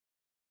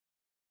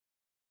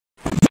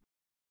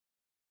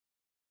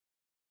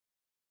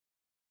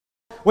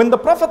when the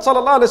Prophet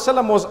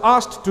ﷺ was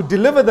asked to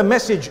deliver the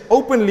message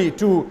openly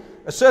to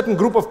a certain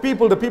group of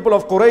people, the people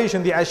of Quraysh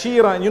and the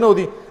Ashira and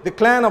the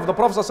clan of the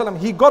Prophet ﷺ,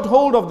 he got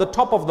hold of the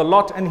top of the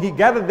lot and he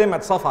gathered them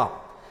at Safa.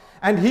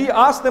 And he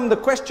asked them the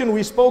question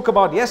we spoke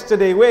about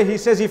yesterday, where he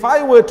says, if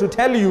I were to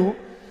tell you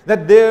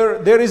that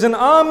there is an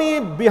army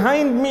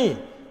behind me,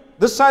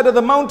 this side of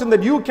the mountain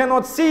that you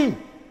cannot see,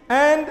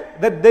 and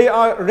that they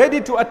are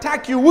ready to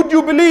attack you, would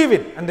you believe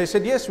it? And they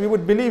said, yes, we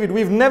would believe it.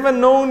 We've never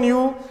known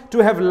you to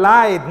have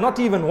lied, not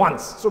even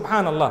once.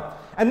 Subhanallah.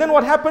 And then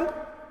what happened?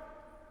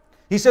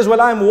 He says,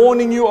 well, I'm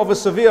warning you of a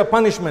severe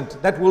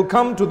punishment that will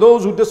come to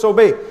those who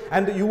disobey,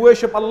 and you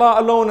worship Allah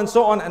alone and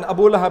so on. And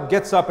Abu Lahab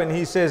gets up and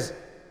he says,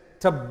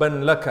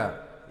 Tabban laka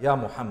ya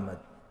Muhammad,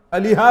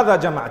 Ali hadha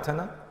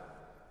jama'atana.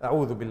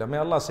 A'udhu billah. May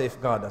Allah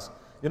safeguard us.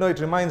 It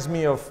reminds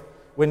me of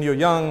when you're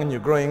young and you're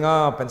growing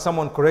up and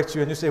someone corrects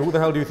you and you say, who the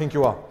hell do you think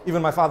you are?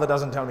 Even my father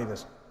doesn't tell me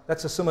this.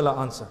 That's a similar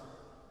answer.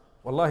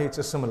 Wallahi, it's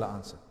a similar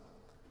answer.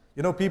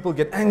 People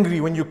get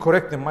angry when you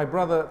correct them. My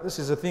brother, this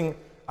is a thing,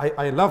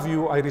 I love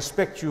you, I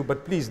respect you,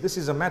 but please, this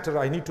is a matter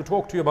I need to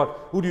talk to you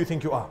about. Who do you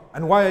think you are?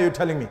 And why are you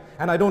telling me?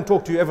 And I don't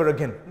talk to you ever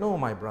again. No,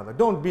 my brother,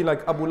 don't be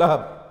like Abu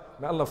Lahab.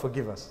 May Allah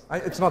forgive us.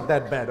 It's not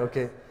that bad,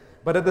 okay?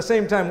 But at the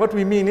same time, what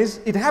we mean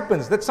is, it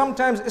happens that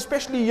sometimes,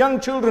 especially young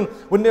children,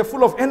 when they're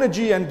full of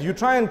energy and you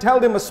try and tell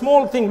them a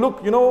small thing,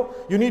 look,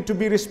 you need to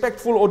be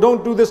respectful or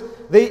don't do this,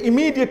 they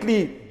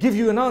immediately give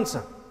you an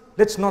answer.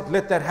 Let's not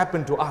let that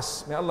happen to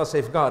us. May Allah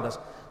safeguard us.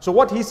 So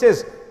what he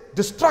says,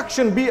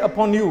 destruction be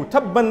upon you,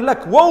 tabban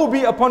lak, woe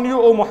be upon you,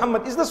 O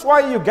Muhammad. Is this why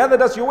you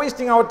gathered us? You're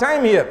wasting our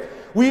time here.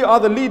 We are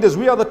the leaders,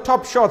 we are the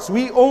top shots,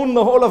 we own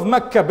the whole of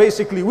Mecca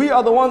basically. We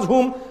are the ones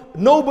whom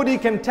nobody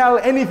can tell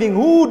anything.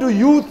 Who do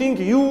you think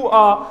you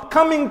are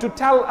coming to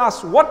tell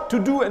us what to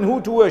do and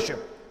who to worship?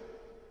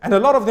 And a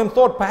lot of them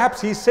thought perhaps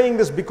he's saying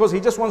this because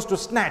he just wants to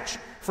snatch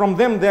from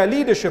them their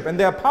leadership and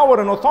their power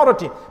and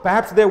authority,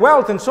 perhaps their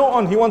wealth and so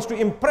on. He wants to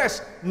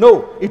impress.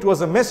 No, it was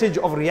a message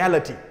of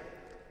reality.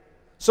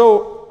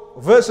 So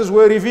verses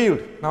were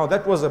revealed. Now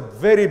that was a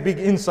very big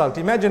insult.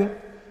 Imagine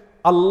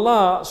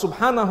Allah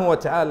subhanahu wa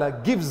ta'ala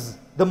gives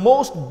the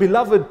most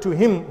beloved to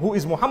him, who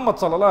is Muhammad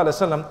sallallahu alaihi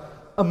wasallam,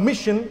 a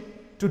mission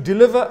to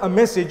deliver a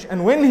message,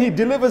 and when he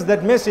delivers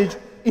that message,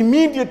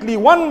 immediately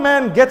one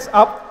man gets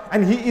up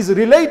and he is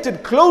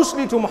related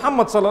closely to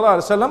Muhammad sallallahu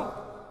alaihi wasallam,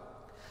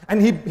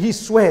 and he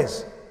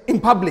swears in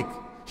public.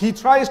 He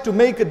tries to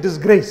make a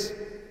disgrace.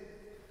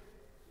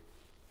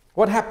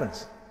 What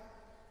happens?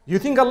 You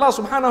think Allah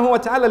subhanahu wa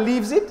ta'ala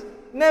leaves it?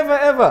 Never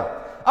ever.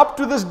 Up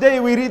to this day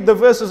we read the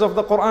verses of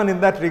the Quran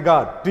in that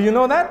regard. Do you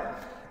know that?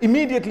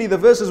 Immediately the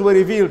verses were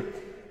revealed.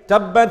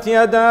 تبت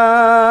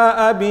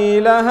يدا أبي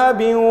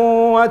لهب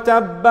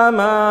وتب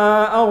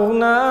ما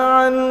أغنى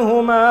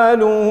عنه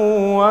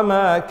ماله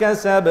وما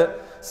كسب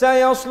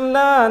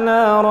سيصلى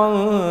نارا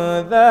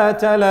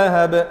ذات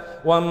لهب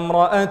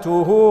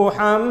وامرأته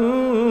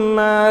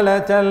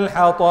حمالة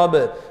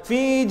الحطب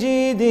في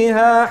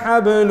جيدها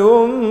حبل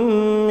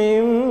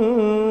من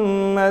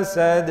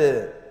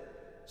مسد.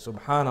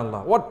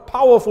 Subhanallah. What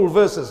powerful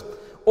verses.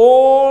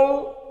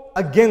 All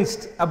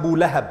against Abu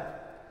Lahab.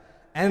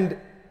 And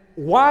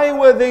why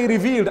were they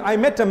revealed? I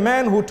met a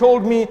man who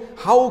told me,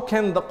 how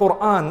can the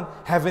Quran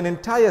have an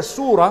entire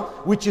surah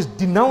which is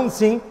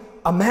denouncing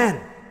a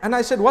man? And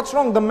I said, what's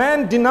wrong? The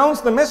man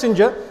denounced the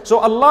messenger, so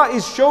Allah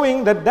is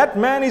showing that that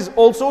man is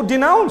also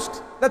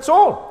denounced. That's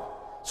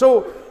all.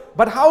 So,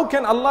 but how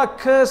can Allah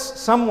curse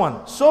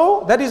someone?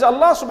 So, that is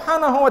Allah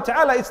subhanahu wa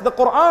ta'ala, it's the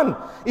Quran.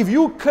 If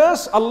you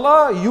curse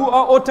Allah, you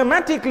are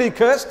automatically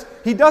cursed.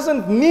 He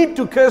doesn't need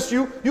to curse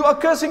you, you are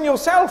cursing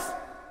yourself.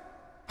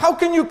 How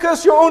can you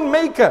curse your own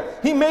maker?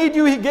 He made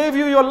you, he gave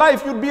you your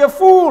life, you'd be a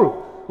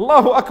fool.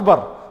 Allahu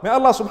Akbar. May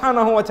Allah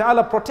subhanahu wa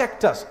ta'ala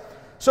protect us.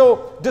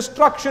 So,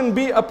 destruction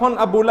be upon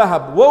Abu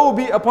Lahab, woe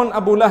be upon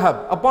Abu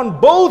Lahab, upon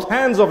both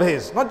hands of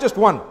his, not just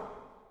one.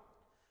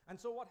 And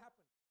so what happened?